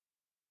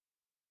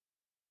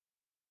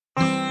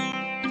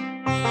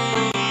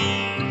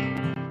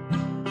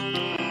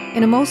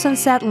In a most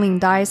unsettling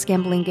dice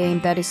gambling game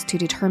that is to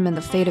determine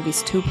the fate of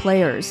his two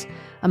players,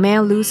 a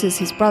man loses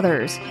his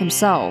brothers,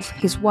 himself,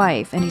 his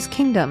wife, and his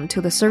kingdom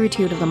to the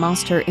servitude of the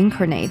monster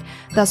incarnate,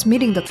 thus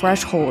meeting the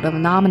threshold of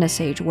an ominous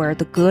age where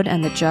the good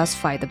and the just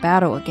fight the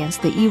battle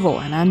against the evil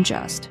and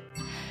unjust.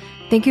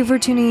 Thank you for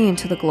tuning in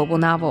to the Global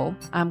Novel.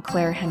 I'm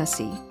Claire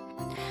Hennessy.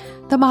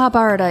 The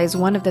Mahābhārata is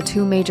one of the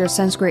two major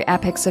Sanskrit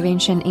epics of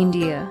ancient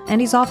India,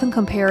 and is often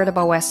compared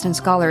by Western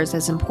scholars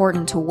as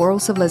important to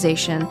world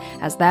civilization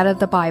as that of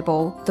the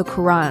Bible, the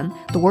Quran,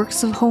 the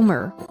works of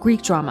Homer,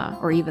 Greek drama,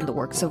 or even the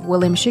works of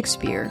William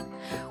Shakespeare.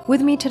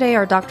 With me today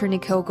are Dr.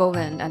 Nikhil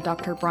Govind and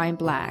Dr. Brian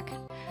Black.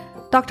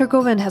 Dr.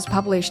 Govind has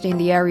published in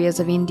the areas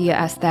of India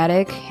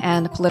aesthetic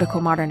and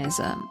political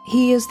modernism.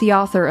 He is the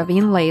author of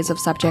Inlays of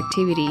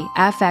Subjectivity,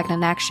 Affect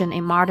and Action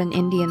in Modern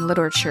Indian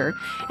Literature,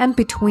 and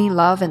Between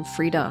Love and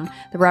Freedom,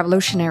 the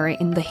Revolutionary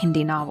in the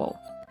Hindi Novel.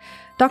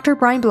 Dr.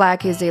 Brian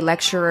Black is a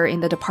lecturer in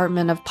the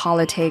Department of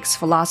Politics,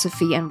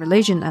 Philosophy and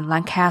Religion at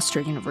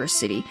Lancaster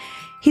University.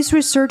 His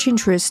research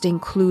interests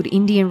include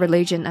Indian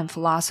religion and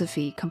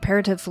philosophy,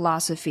 comparative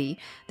philosophy,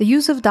 the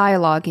use of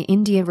dialogue in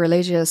Indian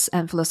religious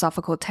and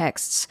philosophical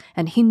texts,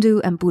 and Hindu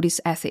and Buddhist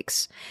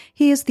ethics.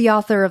 He is the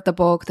author of the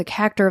book The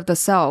Character of the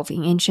Self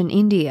in Ancient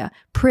India,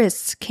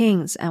 Priests,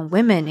 Kings, and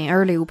Women in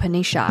Early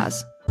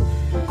Upanishads.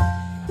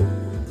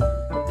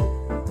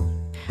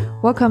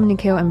 Welcome,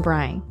 Nikhil and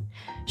Brian.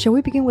 Shall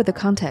we begin with the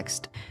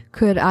context?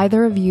 Could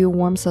either of you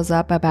warm us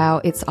up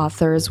about its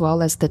author as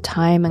well as the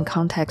time and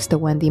context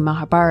when the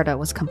Mahābhārata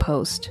was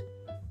composed?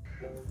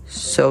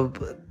 So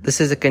this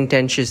is a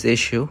contentious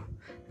issue,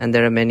 and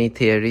there are many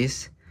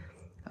theories,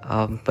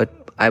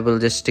 but I will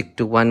just stick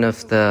to one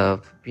of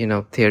the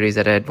theories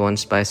that are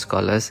advanced by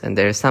scholars, and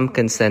there is some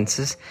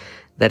consensus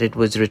that it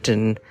was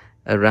written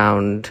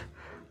around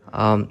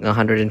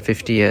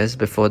 150 years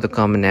before the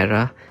Common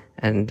Era,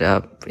 and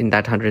in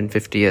that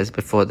 150 years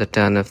before the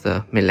turn of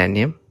the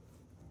millennium.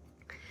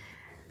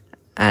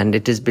 And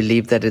it is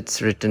believed that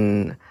it's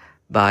written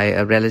by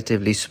a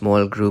relatively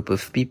small group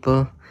of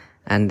people,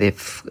 and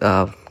they've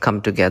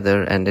come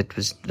together, and it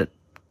was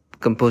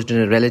composed in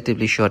a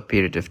relatively short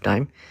period of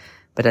time.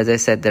 But as I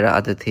said, there are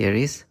other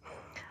theories.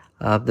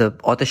 The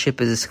authorship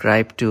is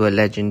ascribed to a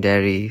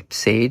legendary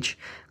sage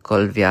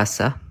called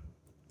Vyasa.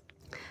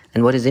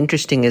 And what is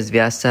interesting is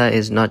Vyasa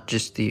is not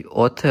just the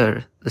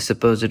author, the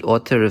supposed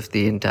author of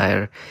the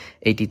entire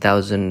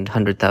 80,000,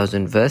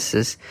 100,000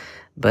 verses,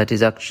 but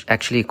is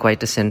actually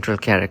quite a central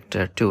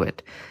character to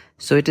it.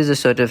 So it is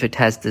it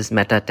has this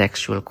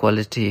metatextual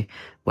quality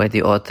where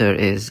the author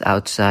is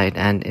outside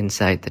and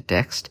inside the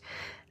text.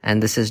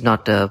 And this is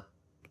not a,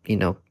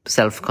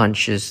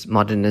 self-conscious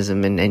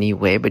modernism in any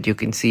way, but you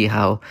can see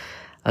how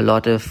a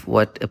lot of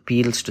what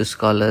appeals to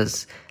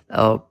scholars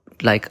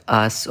like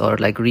us or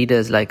like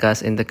readers like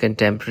us in the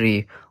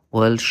contemporary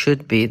world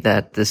should be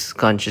that this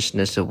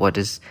consciousness of what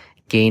is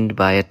gained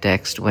by a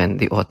text when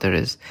the author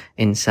is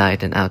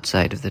inside and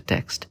outside of the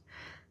text.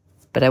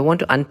 But I want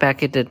to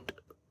unpack it at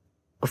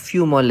a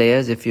few more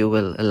layers, if you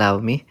will allow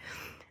me,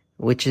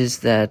 which is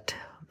that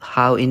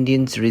how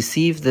Indians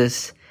receive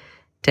this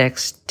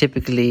text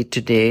typically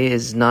today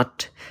is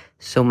not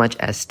so much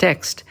as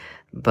text,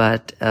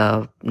 but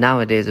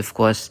nowadays, of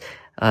course,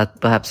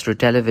 perhaps through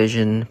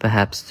television,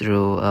 perhaps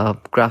through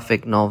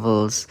graphic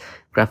novels,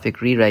 graphic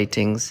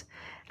rewritings.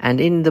 And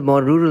in the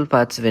more rural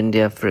parts of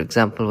India, for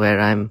example,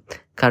 where I'm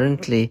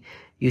currently,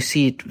 you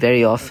see it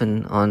very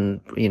often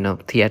on,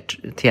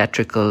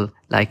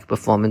 theatrical-like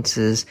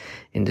performances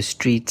in the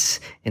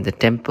streets, in the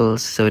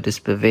temples. So it is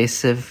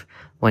pervasive.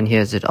 One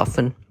hears it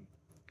often.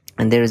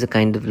 And there is a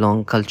kind of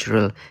long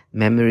cultural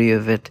memory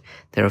of it.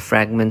 There are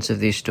fragments of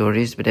these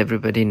stories, but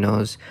everybody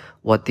knows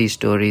what these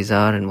stories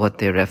are and what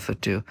they refer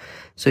to.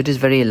 So it is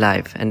very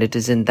alive. And it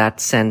is in that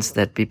sense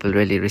that people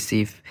really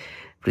receive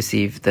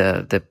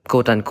the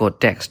quote-unquote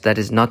text that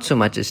is not so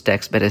much as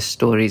text but as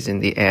stories in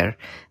the air,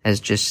 as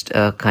just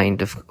a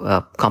kind of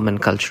common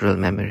cultural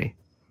memory.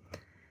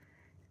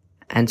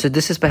 And so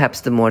this is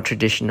perhaps the more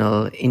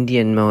traditional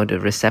Indian mode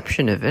of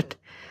reception of it.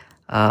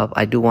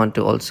 I do want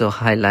to also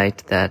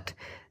highlight that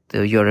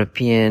the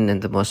European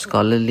and the more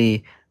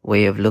scholarly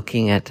way of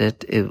looking at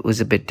it was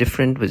a bit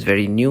different, was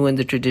very new in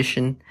the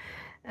tradition.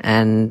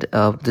 And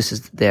this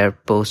is their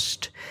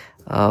post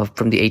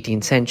from the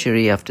 18th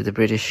century after the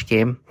British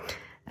came.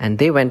 And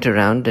they went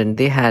around and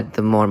they had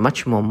the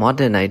much more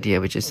modern idea,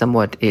 which is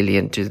somewhat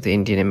alien to the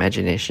Indian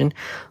imagination,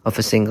 of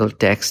a single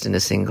text and a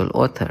single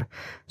author.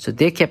 So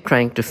they kept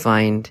trying to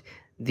find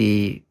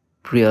the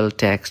real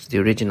text, the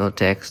original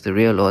text, the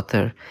real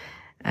author.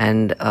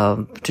 And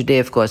today,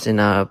 of course, in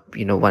our,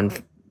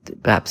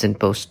 perhaps in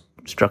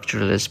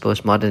post-structuralist,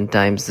 postmodern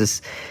times,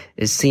 this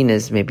is seen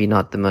as maybe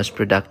not the most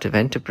productive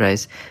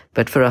enterprise.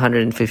 But for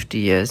 150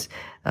 years,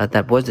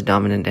 that was the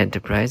dominant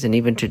enterprise, and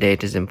even today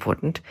it is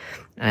important.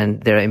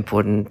 And there are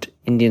important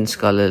Indian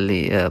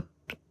scholarly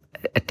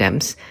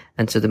attempts.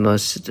 And so the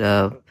most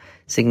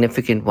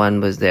significant one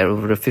was there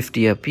over a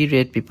 50-year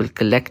period. People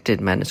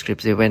collected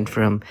manuscripts. They went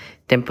from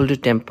temple to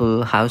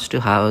temple, house to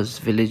house,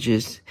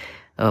 villages,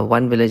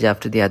 one village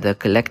after the other,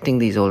 collecting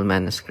these old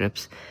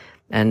manuscripts.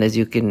 And as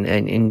you can,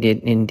 in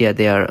India,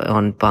 they are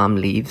on palm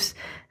leaves.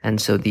 And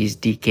so these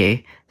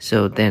decay.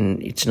 So then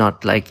it's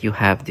not like you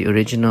have the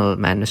original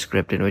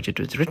manuscript in which it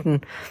was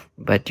written,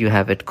 but you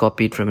have it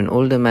copied from an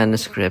older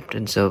manuscript.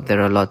 And so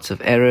there are lots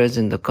of errors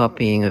in the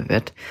copying of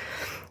it.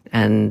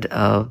 And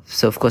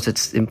so, of course,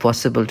 it's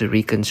impossible to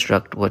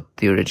reconstruct what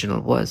the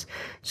original was.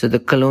 So the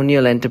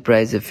colonial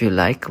enterprise, if you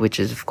like, which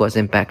has, of course,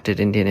 impacted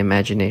Indian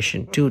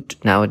imagination too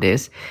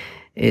nowadays,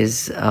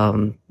 is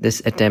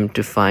this attempt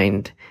to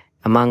find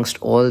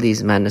amongst all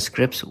these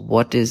manuscripts,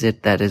 what is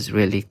it that is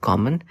really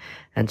common?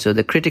 And so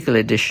the critical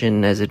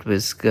edition, as it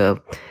was,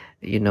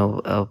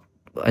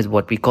 as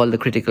what we call the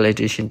critical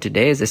edition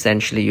today, is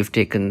essentially you've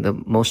taken the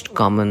most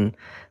common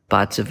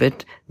parts of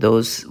it,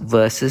 those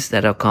verses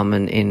that are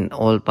common in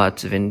all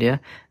parts of India,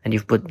 and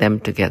you've put them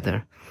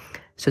together.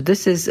 So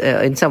this is,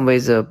 in some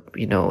ways, a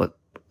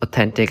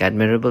authentic,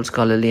 admirable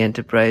scholarly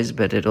enterprise,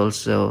 but it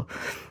also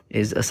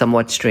is a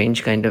somewhat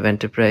strange kind of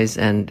enterprise,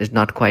 and is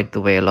not quite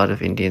the way a lot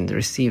of Indians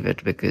receive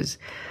it, because,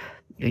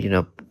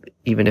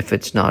 even if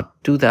it's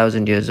not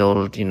 2,000 years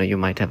old, you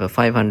might have a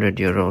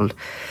 500-year-old,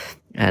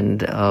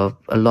 and a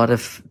lot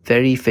of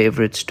very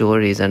favorite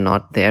stories are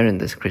not there in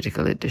this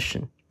critical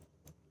edition.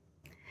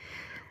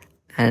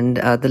 And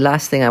the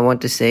last thing I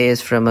want to say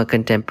is, from a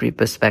contemporary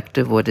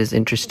perspective, what is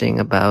interesting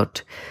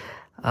about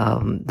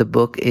the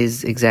book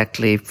is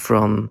exactly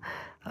from,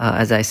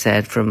 as I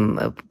said,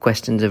 from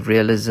questions of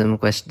realism,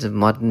 questions of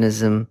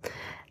modernism,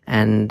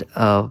 and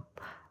a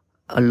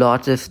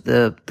lot of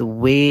the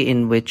way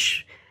in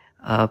which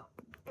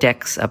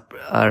texts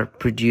are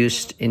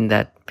produced in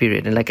that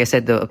period. And like I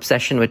said, the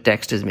obsession with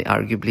text is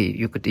arguably,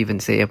 you could even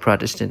say, a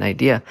Protestant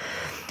idea.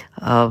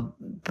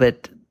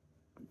 But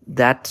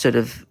that sort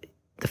of,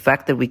 the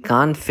fact that we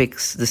can't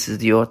fix this is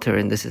the author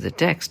and this is the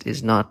text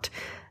is not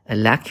a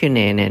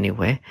lacunae in any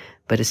way,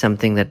 but is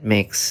something that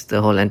makes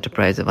the whole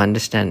enterprise of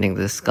understanding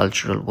this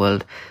cultural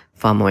world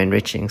far more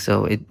enriching.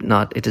 So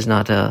it is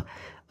not a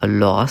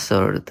loss,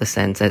 or the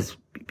sense, as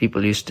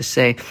people used to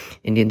say,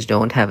 Indians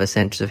don't have a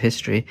sense of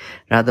history.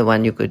 Rather,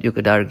 one you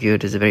could argue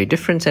it is a very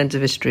different sense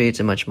of history. It's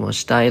a much more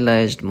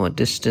stylized, more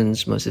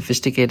distanced, more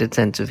sophisticated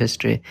sense of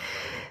history.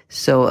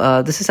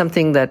 So this is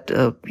something that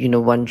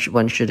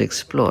one should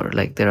explore.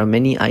 Like, there are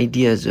many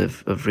ideas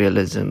of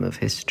realism, of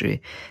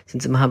history,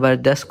 since the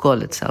Mahābhārata does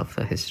call itself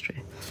a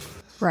history.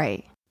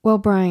 Right. Well,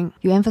 Brian,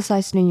 you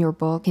emphasized in your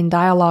book, in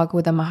dialogue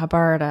with the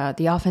Mahābhārata,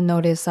 the often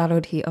noticed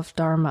subtlety of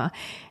Dharma,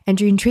 and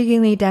you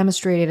intriguingly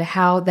demonstrated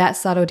how that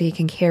subtlety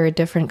can carry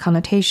different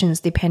connotations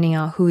depending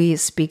on who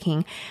is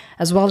speaking,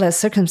 as well as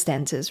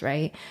circumstances,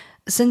 right?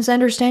 Since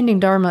understanding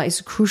Dharma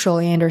is crucial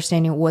in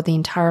understanding what the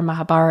entire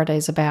Mahābhārata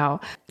is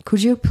about,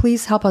 could you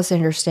please help us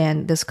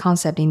understand this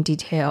concept in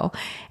detail?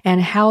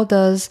 And how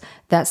does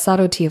that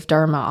subtlety of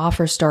Dharma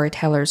offer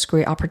storytellers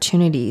great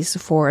opportunities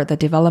for the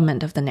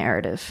development of the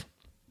narrative?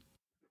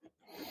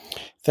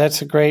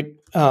 That's a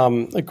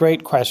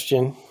great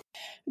question.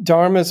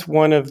 Dharma is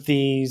one of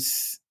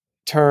these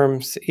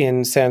terms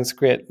in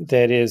Sanskrit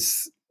that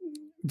is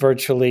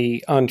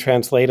virtually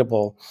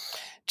untranslatable,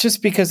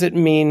 just because it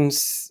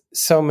means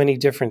so many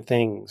different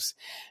things.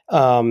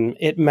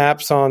 It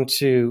maps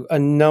onto a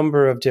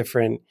number of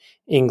different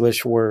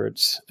English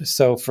words.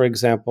 So, for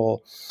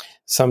example,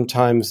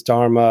 sometimes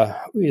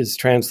Dharma is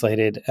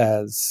translated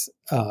as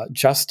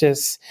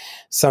justice.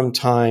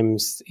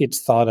 Sometimes it's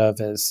thought of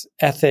as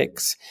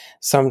ethics.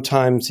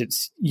 Sometimes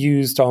it's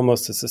used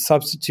almost as a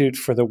substitute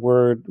for the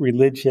word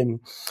religion.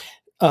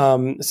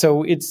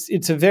 So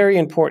it's a very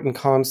important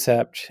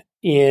concept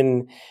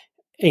in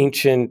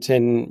ancient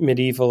and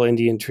medieval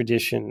Indian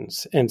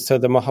traditions. And so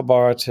the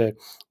Mahābhārata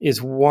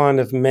is one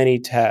of many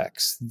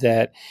texts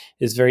that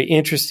is very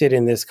interested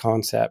in this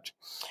concept.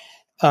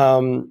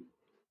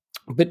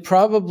 But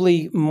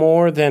probably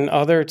more than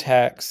other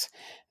texts,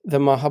 the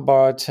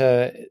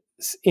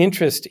Mahābhārata's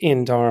interest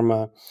in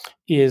Dharma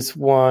is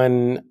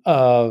one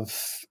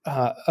of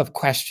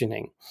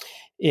questioning.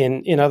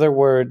 In other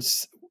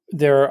words,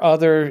 there are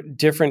other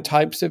different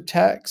types of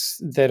texts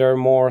that are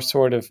more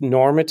sort of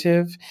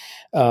normative,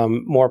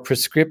 more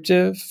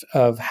prescriptive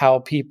of how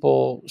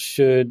people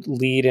should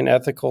lead an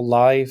ethical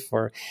life,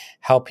 or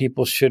how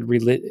people should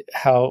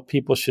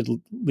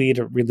lead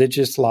a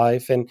religious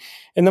life, and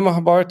the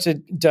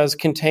Mahābhārata does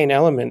contain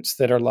elements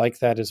that are like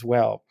that as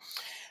well.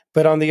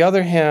 But on the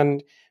other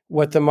hand,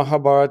 what the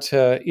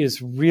Mahābhārata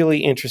is really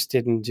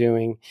interested in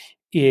doing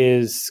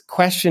is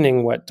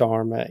questioning what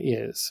Dharma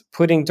is,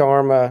 putting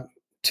Dharma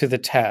to the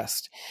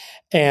test,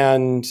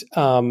 and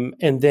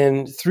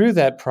then through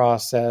that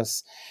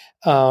process,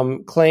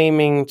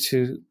 claiming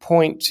to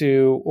point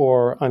to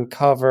or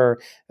uncover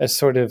a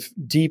sort of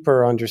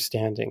deeper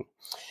understanding.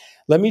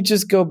 Let me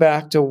just go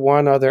back to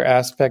one other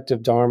aspect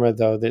of Dharma,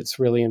 though, that's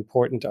really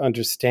important to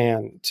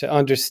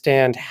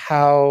understand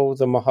how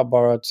the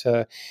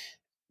Mahābhārata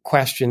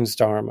questions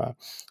Dharma,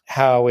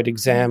 how it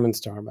examines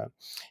Dharma.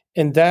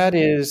 And that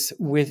is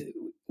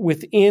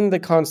within the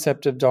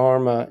concept of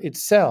Dharma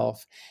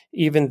itself,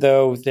 even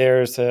though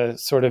there's a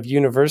sort of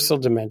universal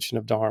dimension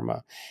of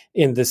Dharma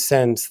in the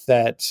sense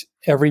that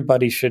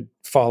everybody should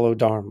follow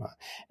Dharma,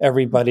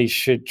 everybody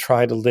should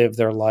try to live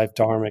their life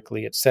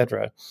dharmically,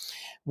 etc.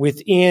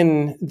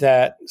 Within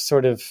that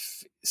sort of,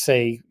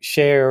 say,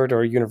 shared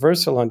or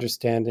universal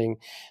understanding,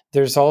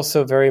 there's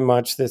also very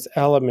much this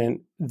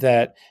element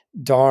that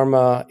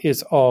Dharma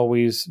is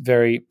always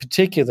very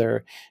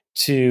particular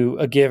to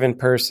a given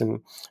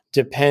person,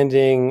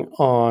 depending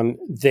on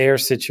their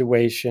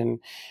situation,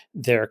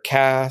 their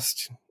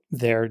caste,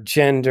 their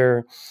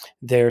gender,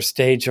 their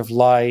stage of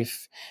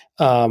life,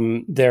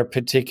 their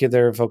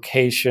particular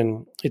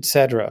vocation,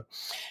 etc.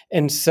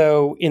 And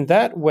so in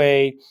that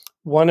way,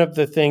 one of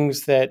the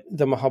things that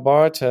the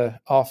Mahābhārata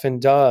often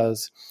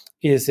does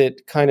is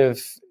it kind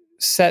of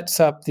sets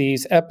up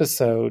these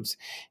episodes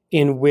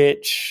in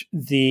which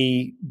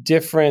the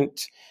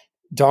different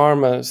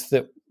dharmas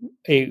that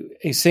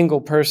a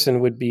single person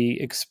would be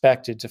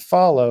expected to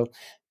follow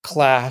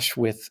clash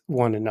with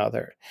one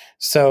another.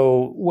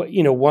 So,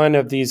 one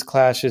of these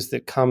clashes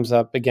that comes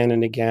up again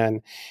and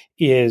again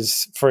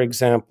is, for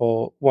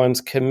example,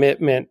 one's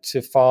commitment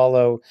to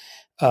follow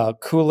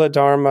Kula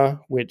Dharma,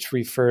 which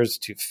refers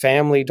to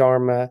family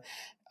Dharma.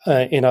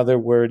 In other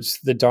words,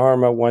 the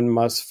Dharma one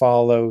must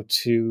follow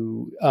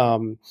to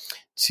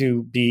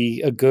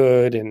be a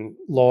good and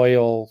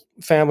loyal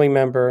family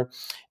member,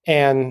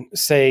 and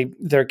say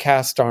their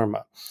caste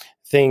Dharma,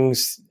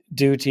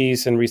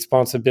 duties and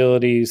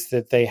responsibilities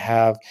that they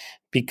have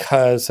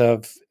because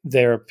of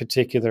their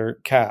particular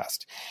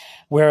caste.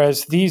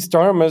 Whereas these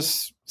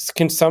dharmas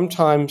can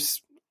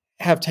sometimes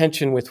have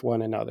tension with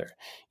one another.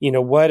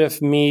 What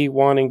if me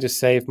wanting to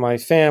save my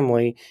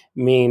family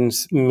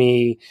means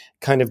me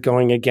kind of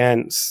going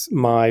against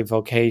my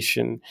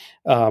vocation,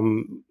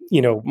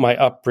 my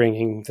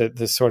upbringing,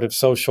 the sort of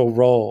social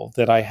role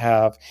that I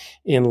have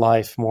in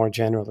life more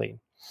generally.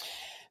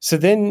 So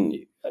then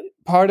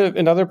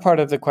another part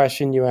of the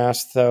question you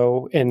asked,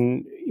 though,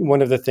 and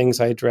one of the things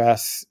I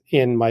address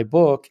in my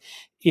book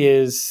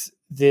is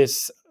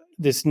this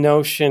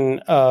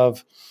notion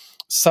of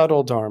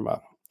subtle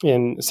dharma.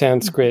 In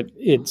Sanskrit,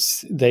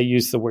 they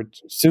use the word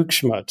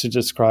sukshma to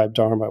describe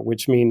dharma,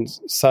 which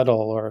means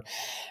subtle or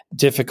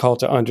difficult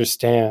to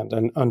understand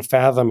and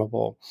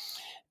unfathomable.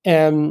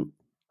 And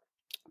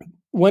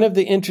one of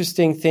the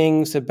interesting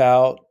things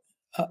about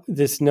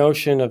this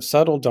notion of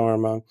subtle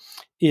dharma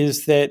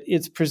is that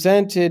it's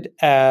presented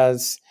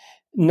as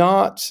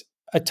not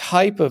a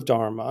type of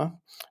dharma,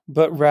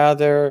 but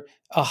rather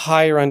a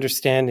higher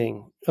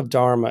understanding of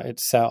dharma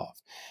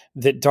itself,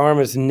 that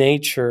dharma's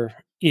nature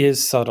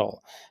is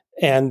subtle,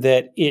 and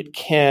that it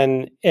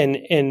can,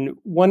 and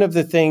one of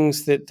the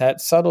things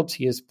that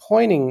subtlety is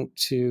pointing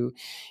to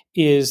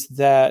is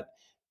that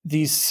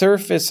these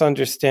surface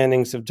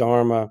understandings of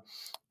dharma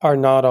are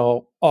not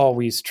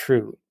always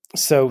true.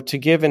 So to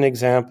give an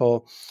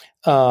example,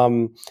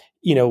 according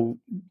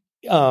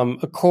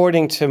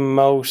to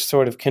most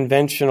sort of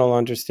conventional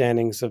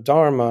understandings of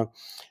dharma,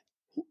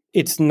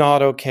 it's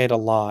not okay to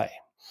lie.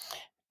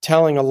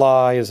 Telling a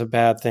lie is a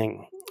bad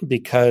thing,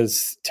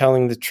 because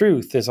telling the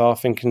truth is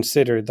often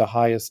considered the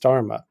highest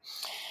dharma.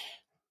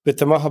 But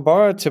the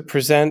Mahābhārata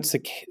presents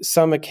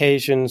some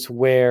occasions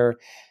where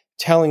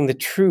telling the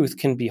truth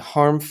can be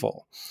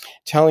harmful.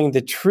 Telling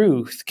the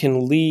truth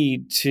can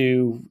lead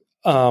to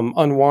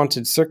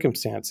unwanted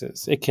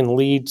circumstances. It can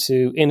lead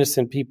to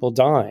innocent people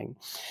dying.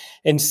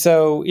 And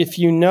so if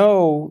you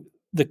know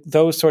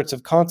those sorts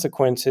of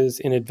consequences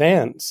in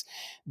advance,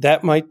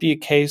 that might be a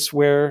case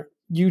where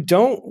you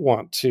don't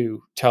want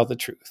to tell the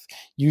truth.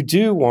 You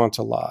do want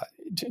to lie.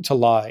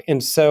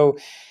 And so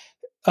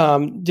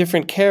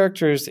different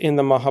characters in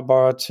the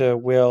Mahābhārata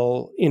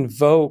will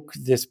invoke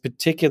this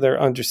particular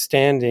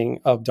understanding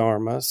of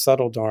dharma,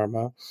 subtle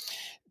dharma,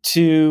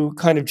 to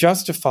kind of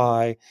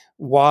justify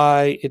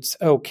why it's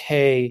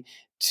okay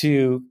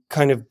to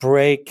kind of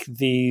break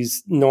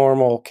these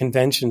normal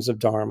conventions of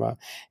dharma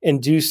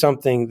and do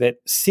something that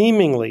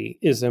seemingly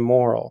is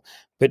immoral,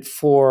 but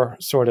for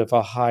sort of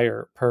a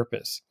higher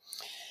purpose.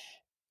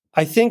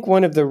 I think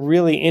one of the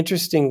really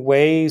interesting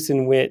ways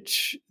in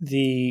which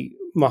the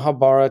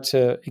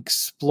Mahābhārata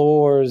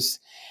explores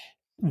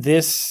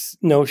this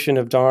notion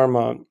of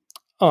dharma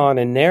on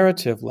a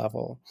narrative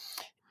level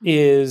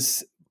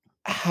is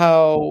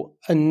how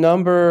a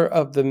number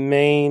of the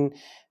main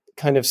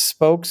kind of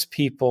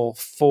spokespeople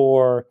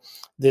for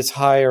this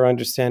higher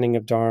understanding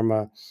of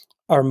dharma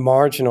are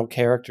marginal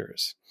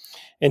characters.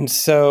 And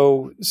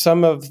so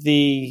some of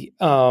the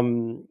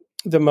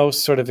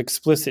most sort of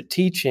explicit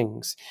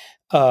teachings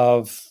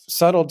of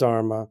subtle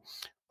dharma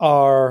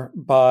are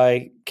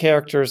by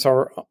characters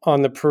are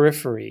on the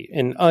periphery,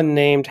 an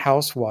unnamed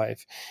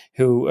housewife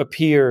who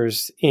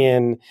appears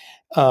in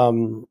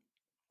an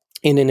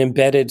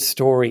embedded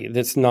story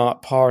that's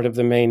not part of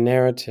the main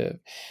narrative,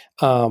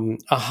 a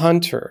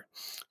hunter,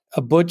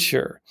 a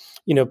butcher,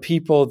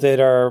 people that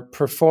are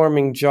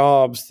performing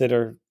jobs that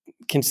are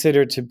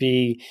considered to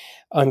be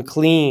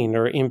unclean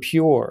or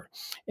impure.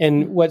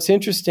 And what's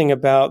interesting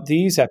about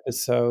these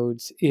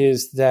episodes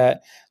is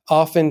that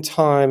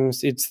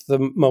oftentimes it's the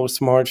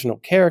most marginal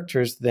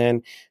characters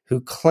then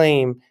who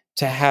claim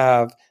to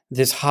have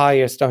this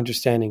highest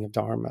understanding of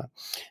Dharma,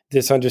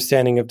 this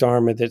understanding of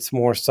Dharma that's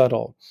more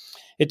subtle.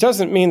 It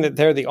doesn't mean that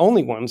they're the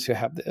only ones who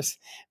have this,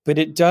 but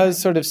it does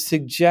sort of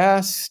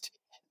suggest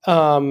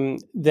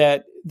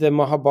that the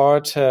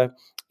Mahābhārata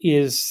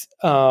is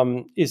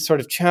sort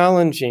of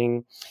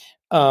challenging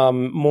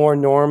more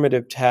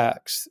normative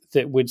texts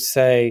that would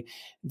say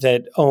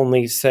that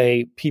only,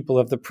 say, people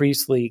of the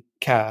priestly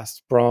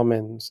caste,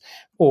 Brahmins,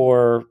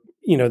 or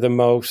the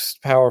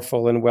most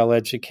powerful and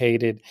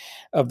well-educated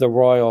of the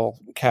royal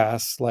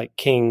castes, like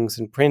kings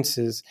and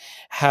princes,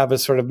 have a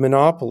sort of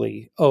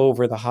monopoly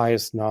over the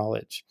highest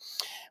knowledge.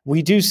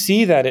 We do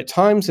see that at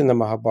times in the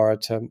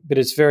Mahābhārata, but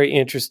it's very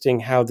interesting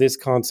how this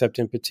concept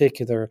in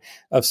particular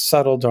of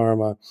subtle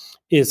Dharma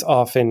is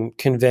often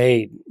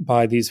conveyed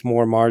by these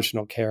more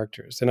marginal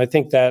characters. And I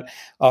think that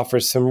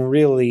offers some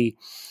really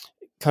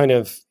kind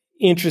of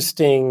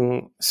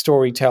interesting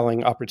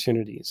storytelling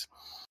opportunities.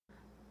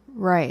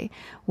 Right.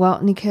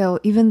 Well, Nikhil,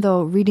 even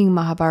though reading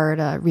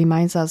Mahābhārata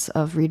reminds us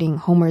of reading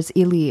Homer's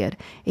Iliad,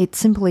 it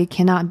simply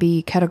cannot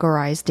be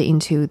categorized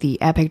into the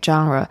epic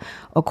genre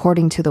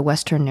according to the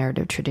Western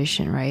narrative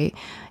tradition, right?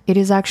 It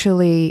is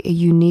actually a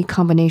unique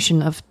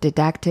combination of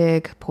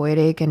didactic,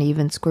 poetic, and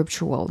even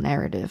scriptural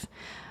narrative.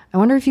 I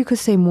wonder if you could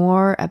say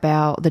more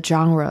about the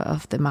genre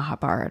of the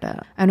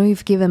Mahābhārata. I know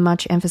you've given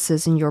much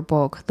emphasis in your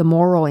book, The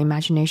Moral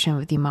Imagination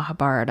of the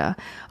Mahābhārata,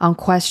 on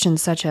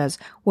questions such as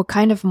what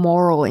kind of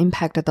moral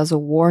impact does a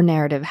war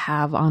narrative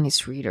have on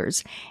its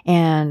readers,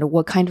 and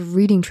what kind of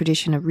reading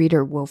tradition a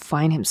reader will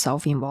find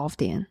himself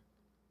involved in.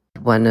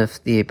 One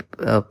of the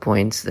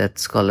points that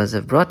scholars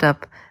have brought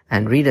up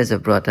and readers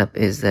have brought up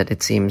is that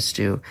it seems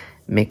to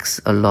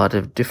mix a lot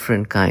of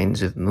different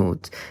kinds of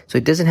moods. So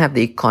it doesn't have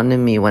the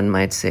economy, one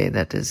might say,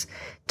 that is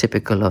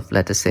typical of,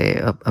 let us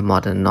say, a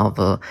modern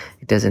novel.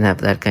 It doesn't have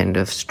that kind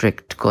of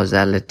strict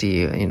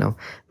causality,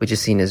 which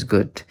is seen as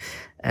good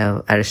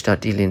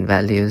Aristotelian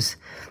values.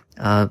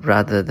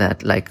 Rather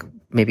that, like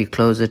maybe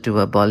closer to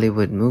a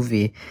Bollywood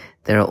movie,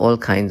 there are all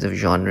kinds of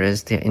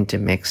genres. They're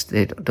intermixed.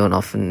 They don't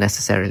often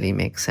necessarily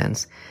make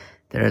sense.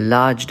 There are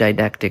large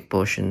didactic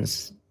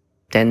portions,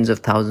 tens of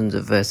thousands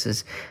of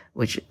verses,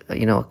 which,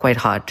 are quite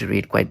hard to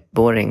read, quite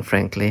boring,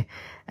 frankly,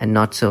 and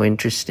not so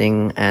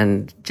interesting,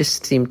 and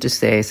just seem to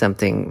say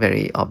something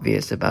very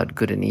obvious about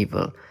good and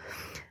evil.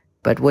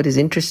 But what is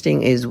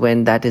interesting is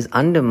when that is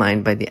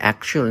undermined by the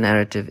actual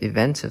narrative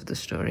events of the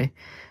story,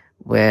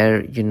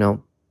 where,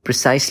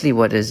 precisely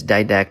what is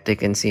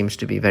didactic and seems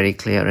to be very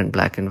clear in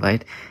black and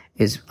white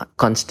is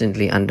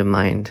constantly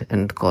undermined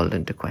and called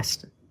into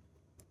question.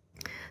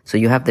 So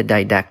you have the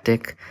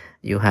didactic,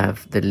 you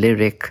have the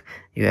lyric,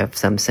 you have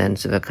some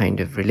sense of a kind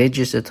of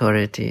religious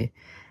authority.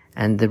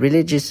 And the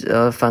religious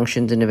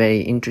functions in a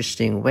very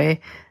interesting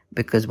way,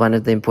 because one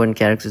of the important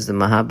characters of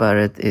the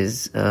Mahābhārata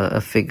is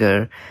a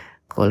figure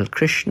called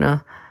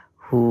Krishna,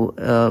 who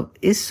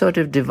is sort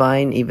of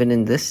divine even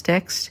in this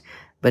text,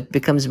 but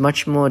becomes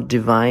much more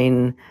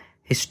divine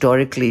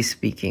historically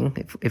speaking,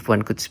 if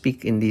one could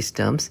speak in these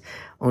terms,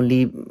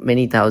 only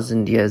many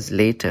thousand years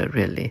later,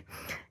 really.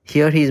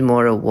 Here he's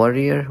more a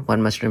warrior.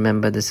 One must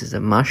remember this is a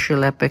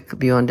martial epic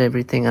beyond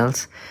everything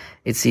else.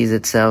 It sees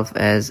itself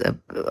as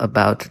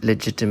about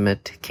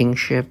legitimate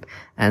kingship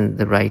and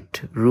the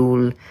right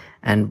rule.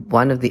 And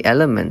one of the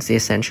elements, the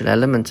essential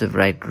elements of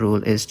right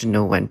rule, is to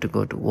know when to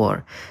go to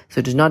war. So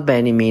it is not by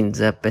any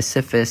means a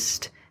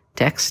pacifist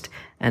text,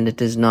 and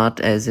it is not,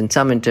 as in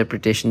some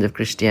interpretations of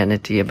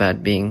Christianity,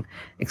 about being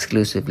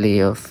exclusively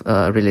of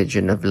a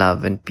religion of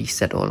love and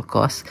peace at all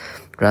costs.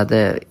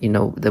 Rather,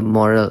 the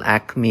moral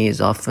acme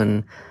is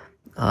often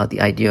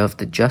the idea of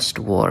the just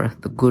war,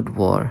 the good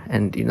war.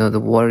 And, the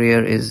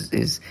warrior is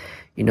it's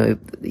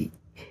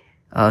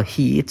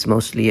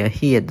mostly a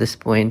he at this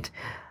point,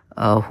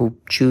 who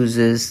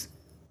chooses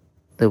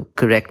the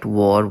correct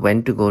war,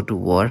 when to go to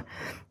war,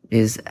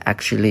 is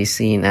actually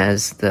seen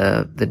as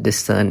the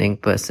discerning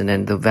person.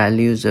 And the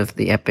values of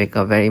the epic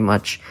are very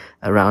much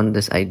around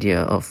this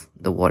idea of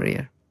the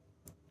warrior.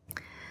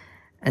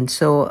 And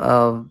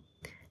so,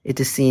 it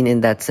is seen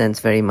in that sense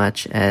very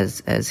much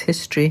as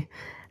history.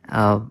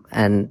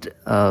 And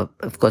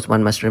of course,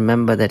 one must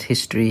remember that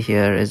history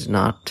here is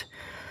not,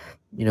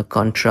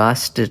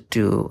 contrasted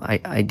to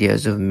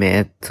ideas of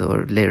myth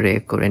or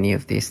lyric or any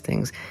of these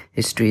things.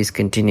 History is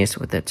continuous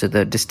with it. So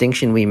the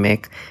distinction we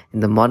make in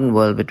the modern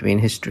world between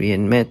history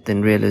and myth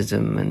and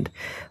realism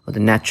or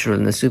the natural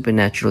and the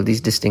supernatural,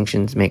 these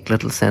distinctions make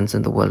little sense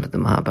in the world of the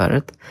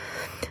Mahābhārata.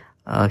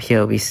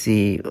 Here we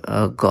see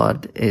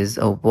God is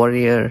a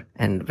warrior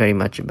and very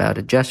much about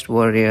a just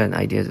warrior and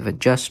ideas of a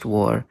just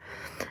war.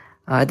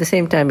 At the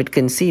same time, it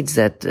concedes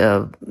that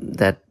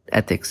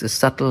ethics is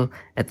subtle,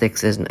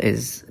 ethics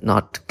is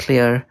not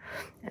clear,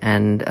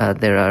 and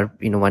there are,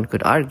 one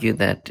could argue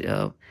that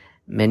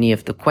many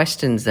of the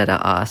questions that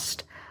are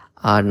asked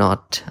are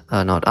not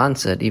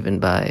answered even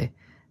by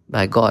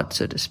by God,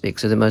 so to speak.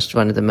 So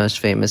one of the most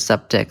famous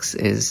subtexts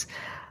is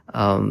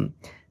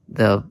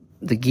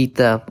the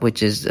Gita,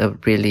 which is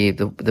really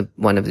the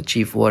one of the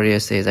chief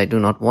warriors says, I do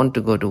not want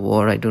to go to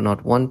war. I do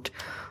not want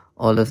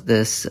all of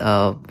this.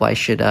 Why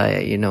should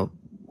I,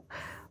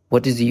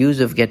 what is the use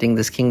of getting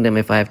this kingdom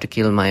if I have to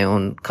kill my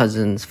own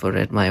cousins for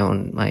it,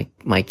 my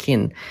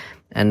kin?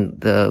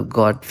 And the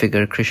God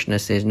figure Krishna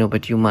says, no,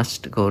 but you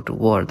must go to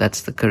war.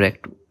 That's the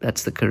correct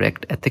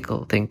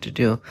ethical thing to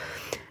do.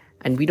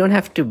 And we don't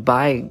have to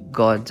buy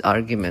God's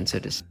arguments.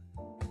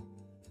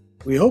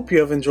 We hope you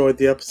have enjoyed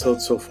the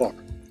episode so far.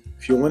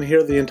 If you want to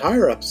hear the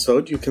entire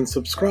episode, you can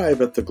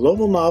subscribe at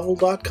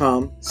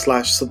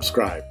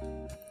theglobalnovel.com/subscribe.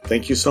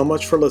 Thank you so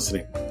much for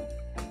listening.